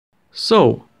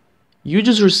So, you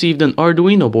just received an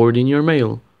Arduino board in your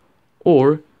mail,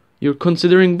 or you're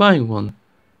considering buying one,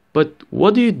 but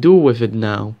what do you do with it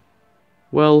now?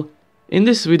 Well, in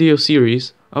this video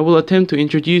series, I will attempt to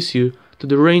introduce you to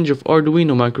the range of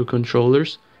Arduino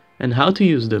microcontrollers and how to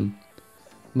use them.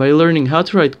 By learning how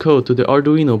to write code to the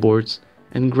Arduino boards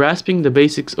and grasping the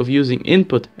basics of using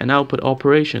input and output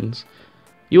operations,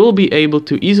 you will be able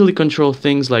to easily control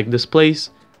things like displays,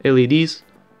 LEDs,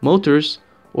 motors,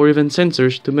 or even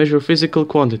sensors to measure physical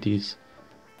quantities.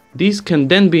 These can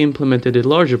then be implemented in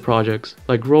larger projects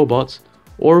like robots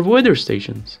or weather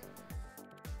stations.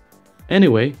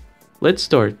 Anyway, let's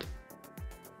start.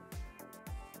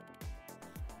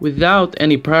 Without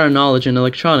any prior knowledge in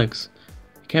electronics,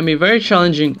 it can be very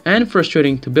challenging and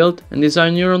frustrating to build and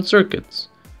design your own circuits.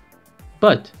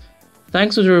 But,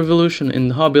 thanks to the revolution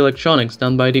in hobby electronics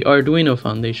done by the Arduino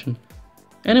Foundation,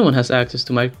 anyone has access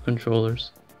to microcontrollers.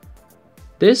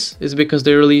 This is because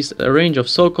they released a range of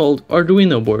so-called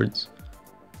Arduino boards.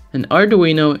 An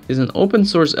Arduino is an open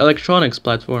source electronics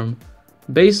platform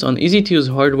based on easy-to-use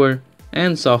hardware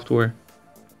and software.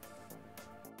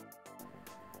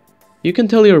 You can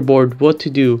tell your board what to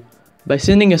do by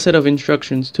sending a set of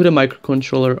instructions to the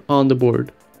microcontroller on the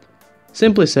board.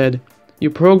 Simply said, you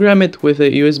program it with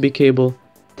a USB cable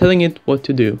telling it what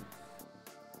to do.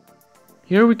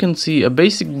 Here we can see a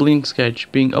basic blink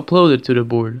sketch being uploaded to the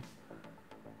board.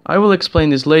 I will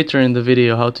explain this later in the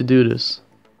video how to do this.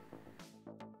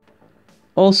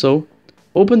 Also,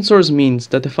 open source means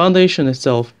that the foundation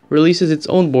itself releases its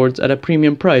own boards at a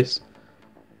premium price,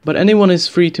 but anyone is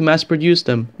free to mass produce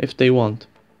them if they want.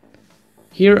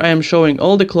 Here I am showing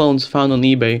all the clones found on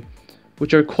eBay,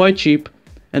 which are quite cheap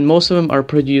and most of them are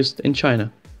produced in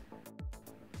China.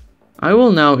 I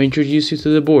will now introduce you to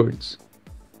the boards.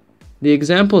 The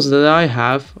examples that I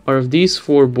have are of these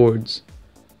four boards: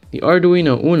 the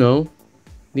Arduino Uno,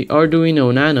 the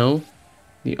Arduino Nano,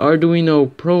 the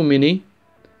Arduino Pro Mini,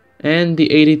 and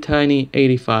the Tiny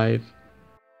 85.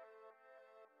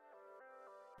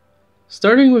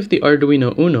 Starting with the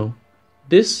Arduino Uno,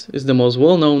 this is the most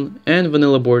well-known and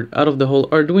vanilla board out of the whole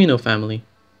Arduino family.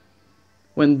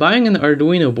 When buying an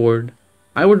Arduino board,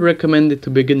 I would recommend it to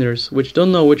beginners which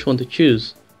don't know which one to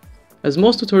choose, as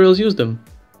most tutorials use them.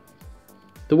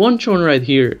 The one shown right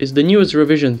here is the newest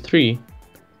revision 3,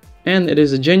 and it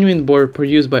is a genuine board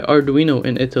produced by Arduino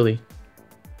in Italy.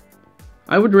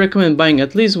 I would recommend buying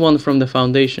at least one from the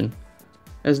foundation,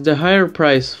 as the higher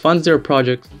price funds their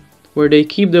project where they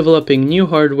keep developing new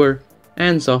hardware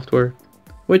and software,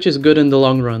 which is good in the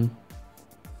long run.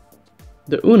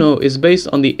 The Uno is based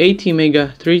on the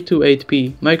ATmega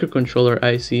 328P microcontroller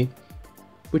IC,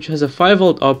 which has a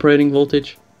 5V operating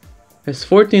voltage, has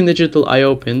 14 digital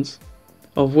I/O pins,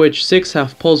 of which 6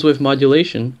 have pulse width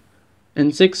modulation,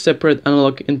 and 6 separate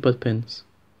analog input pins.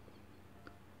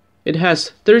 It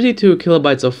has 32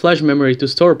 KB of flash memory to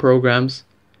store programs,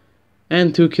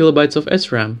 and 2 KB of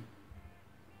SRAM.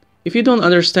 If you don't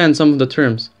understand some of the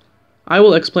terms, I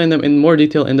will explain them in more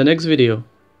detail in the next video.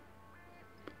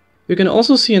 You can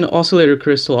also see an oscillator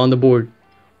crystal on the board,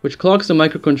 which clocks the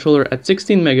microcontroller at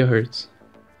 16 MHz.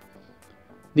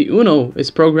 The Uno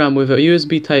is programmed with a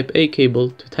USB Type A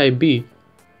cable to Type B,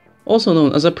 also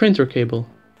known as a printer cable.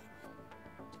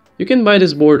 You can buy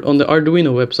this board on the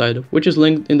Arduino website, which is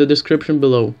linked in the description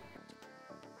below.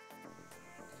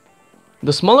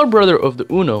 The smaller brother of the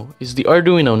Uno is the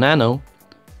Arduino Nano,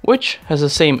 which has the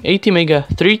same ATmega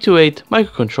 328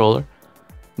 microcontroller,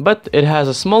 but it has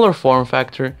a smaller form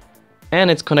factor and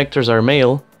its connectors are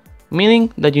male,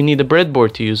 meaning that you need a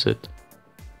breadboard to use it.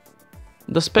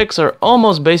 The specs are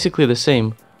almost basically the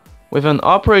same, with an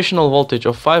operational voltage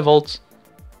of 5V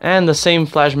and the same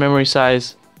flash memory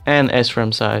size and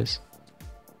SRAM size.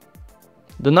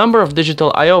 The number of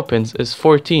digital I/O pins is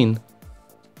 14,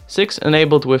 6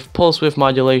 enabled with pulse width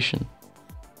modulation.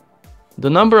 The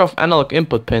number of analog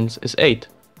input pins is 8,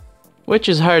 which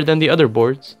is higher than the other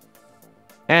boards,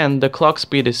 and the clock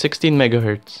speed is 16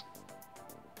 MHz.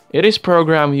 It is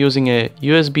programmed using a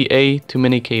USB-A to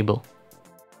mini cable.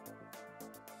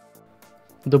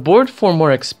 The board for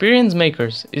more experienced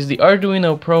makers is the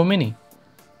Arduino Pro Mini,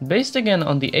 based again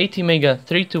on the ATmega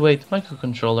 328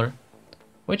 microcontroller,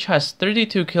 which has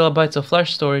 32 KB of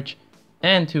flash storage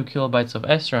and 2 KB of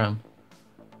SRAM.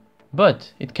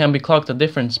 But it can be clocked at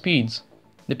different speeds,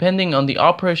 depending on the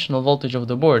operational voltage of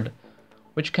the board,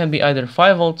 which can be either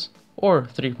 5V or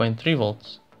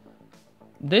 3.3V.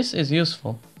 This is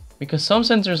useful, because some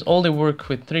sensors only work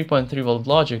with 3.3V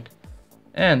logic,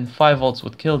 and 5V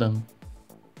would kill them.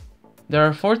 There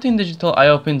are 14 digital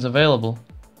I/O pins available,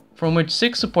 from which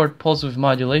 6 support pulse width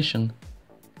modulation,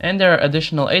 and there are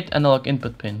additional 8 analog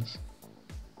input pins.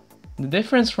 The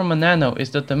difference from a Nano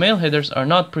is that the male headers are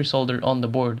not pre-soldered on the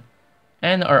board,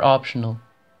 and are optional.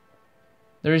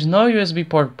 There is no USB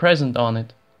port present on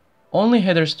it, only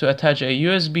headers to attach a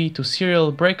USB to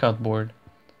serial breakout board,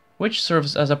 which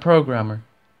serves as a programmer.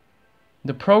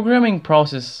 The programming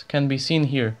process can be seen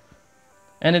here,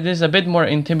 and it is a bit more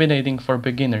intimidating for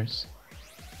beginners.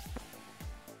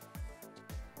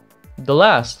 The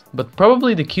last, but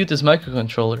probably the cutest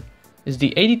microcontroller, is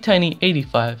the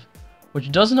AnyTiny85,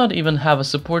 which does not even have a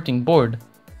supporting board,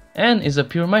 and is a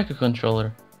pure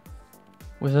microcontroller.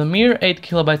 With a mere 8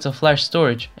 KB of flash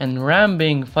storage and RAM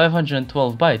being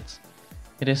 512 bytes,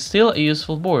 it is still a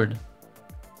useful board.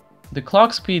 The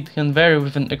clock speed can vary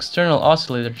with an external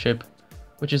oscillator chip,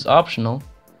 which is optional,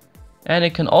 and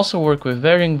it can also work with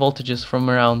varying voltages from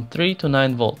around 3 to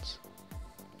 9 volts.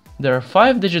 There are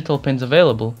 5 digital pins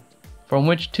available, from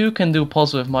which 2 can do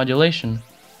pulse width modulation,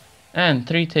 and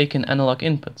 3 take in analog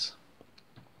inputs.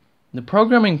 The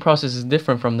programming process is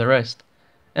different from the rest,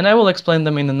 and I will explain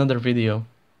them in another video.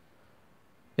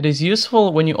 It is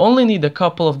useful when you only need a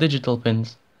couple of digital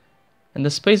pins, and the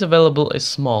space available is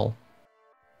small.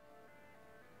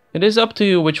 It is up to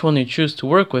you which one you choose to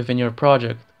work with in your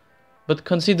project, but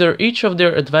consider each of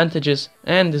their advantages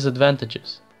and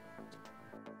disadvantages.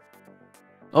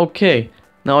 Okay,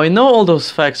 now I know all those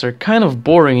facts are kind of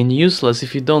boring and useless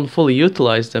if you don't fully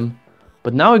utilize them,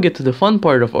 but now we get to the fun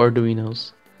part of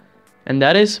Arduinos, and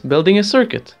that is building a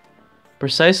circuit.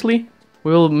 Precisely,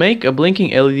 we will make a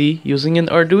blinking LED using an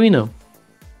Arduino.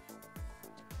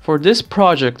 For this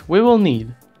project we will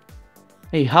need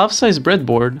a half-size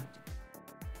breadboard,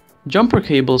 jumper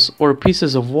cables or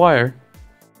pieces of wire,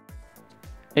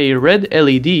 a red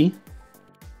LED,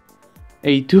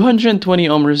 a 220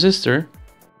 ohm resistor,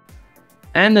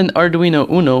 and an Arduino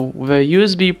Uno with a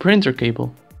USB printer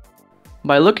cable.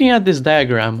 By looking at this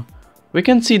diagram, we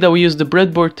can see that we use the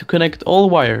breadboard to connect all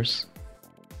wires.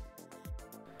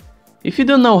 If you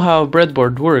don't know how a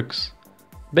breadboard works,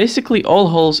 basically all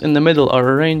holes in the middle are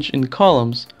arranged in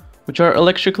columns which are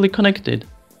electrically connected.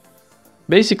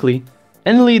 Basically,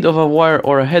 any lead of a wire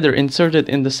or a header inserted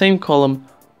in the same column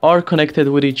are connected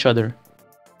with each other.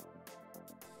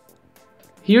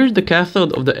 Here the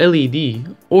cathode of the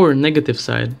LED, or negative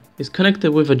side, is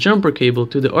connected with a jumper cable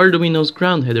to the Arduino's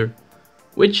ground header,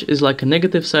 which is like a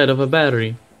negative side of a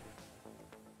battery.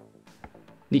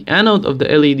 The anode of the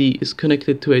LED is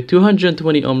connected to a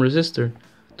 220 ohm resistor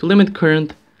to limit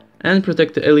current and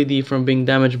protect the LED from being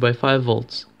damaged by 5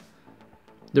 volts.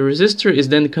 The resistor is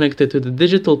then connected to the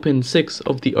digital pin 6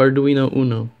 of the Arduino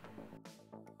Uno.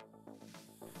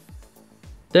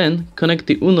 Then connect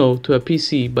the Uno to a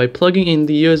PC by plugging in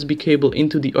the USB cable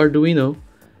into the Arduino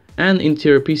and into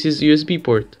your PC's USB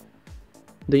port.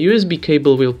 The USB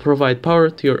cable will provide power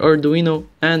to your Arduino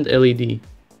and LED.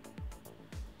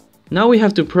 Now we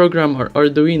have to program our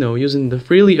Arduino using the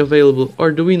freely available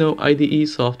Arduino IDE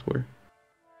software.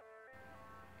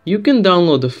 You can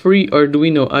download the free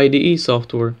Arduino IDE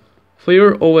software for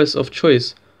your OS of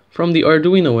choice from the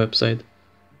Arduino website.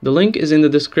 The link is in the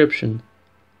description.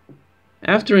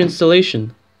 After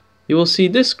installation, you will see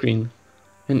this screen,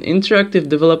 an interactive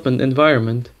development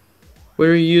environment,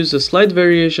 where you use a slight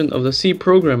variation of the C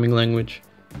programming language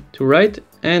to write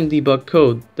and debug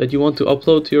code that you want to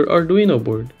upload to your Arduino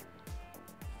board.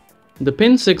 The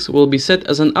pin 6 will be set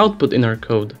as an output in our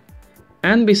code,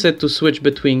 and be set to switch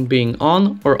between being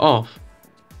on or off,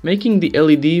 making the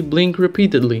LED blink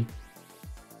repeatedly.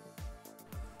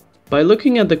 By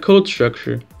looking at the code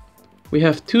structure, we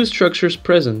have 2 structures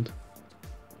present: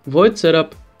 void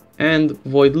setup and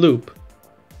void loop.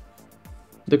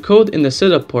 The code in the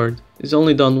setup part is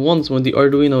only done once when the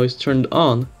Arduino is turned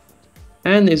on,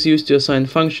 and is used to assign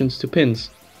functions to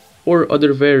pins or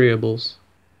other variables.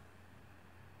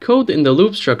 Code in the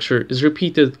loop structure is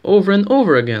repeated over and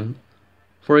over again,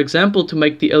 for example to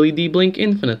make the LED blink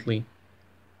infinitely.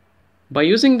 By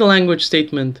using the language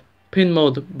statement pin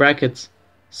mode brackets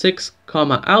 6,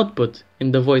 output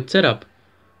in the void setup,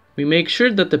 we make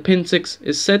sure that the pin 6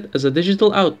 is set as a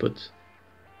digital output.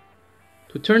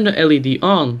 To turn the LED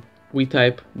on, we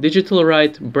type digital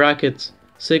write brackets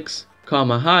 6,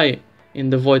 high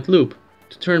in the void loop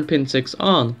to turn pin 6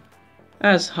 on,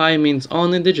 as high means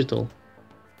on in digital.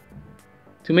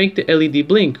 To make the LED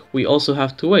blink, we also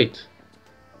have to wait.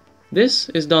 This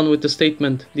is done with the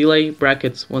statement delay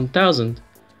brackets 1000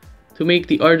 to make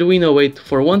the Arduino wait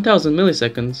for 1000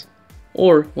 milliseconds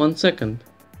or 1 second.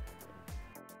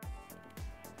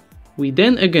 We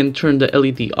then again turn the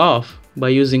LED off by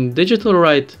using digital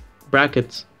write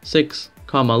brackets 6,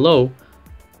 low,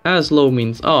 as low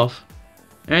means off,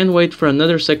 and wait for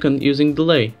another second using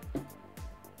delay.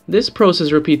 This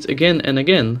process repeats again and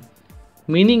again,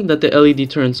 meaning that the LED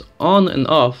turns on and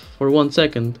off for 1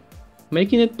 second,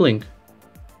 making it blink.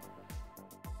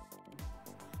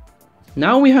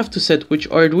 Now we have to set which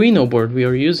Arduino board we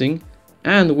are using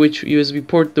and which USB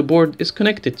port the board is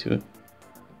connected to.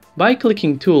 By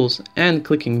clicking Tools and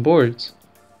clicking Boards,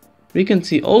 we can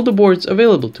see all the boards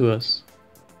available to us.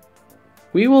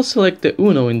 We will select the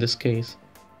Uno in this case,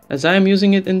 as I am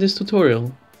using it in this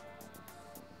tutorial.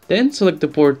 Then select the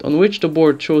port on which the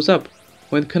board shows up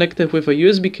when connected with a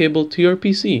USB cable to your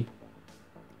PC.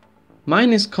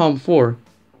 Mine is COM4,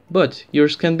 but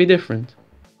yours can be different.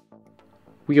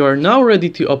 We are now ready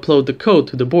to upload the code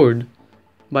to the board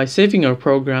by saving our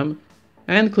program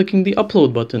and clicking the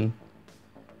Upload button.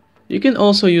 You can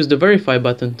also use the Verify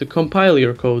button to compile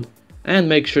your code and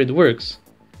make sure it works,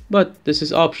 but this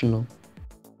is optional.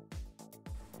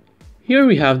 Here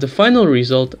we have the final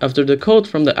result after the code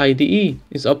from the IDE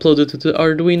is uploaded to the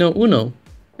Arduino Uno,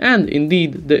 and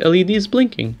indeed the LED is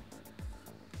blinking.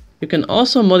 You can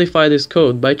also modify this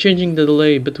code by changing the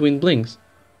delay between blinks,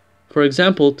 for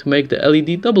example to make the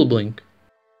LED double blink.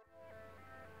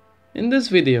 In this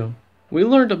video, we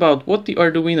learned about what the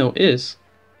Arduino is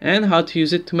and how to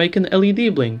use it to make an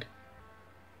LED blink.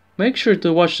 Make sure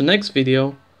to watch the next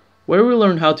video where we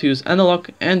learn how to use analog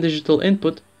and digital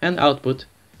input and output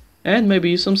and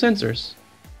maybe use some sensors.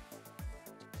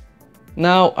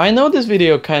 Now, I know this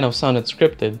video kind of sounded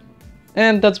scripted,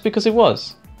 and that's because it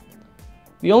was.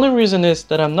 The only reason is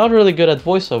that I'm not really good at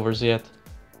voiceovers yet,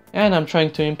 and I'm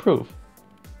trying to improve.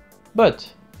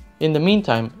 But, in the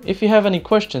meantime, if you have any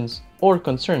questions or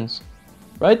concerns,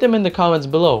 write them in the comments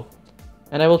below,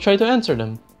 and I will try to answer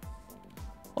them.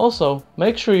 Also,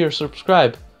 make sure you're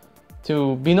subscribed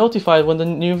to be notified when the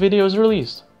new video is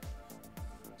released.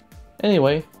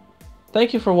 Anyway,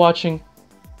 thank you for watching,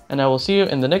 and I will see you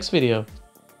in the next video.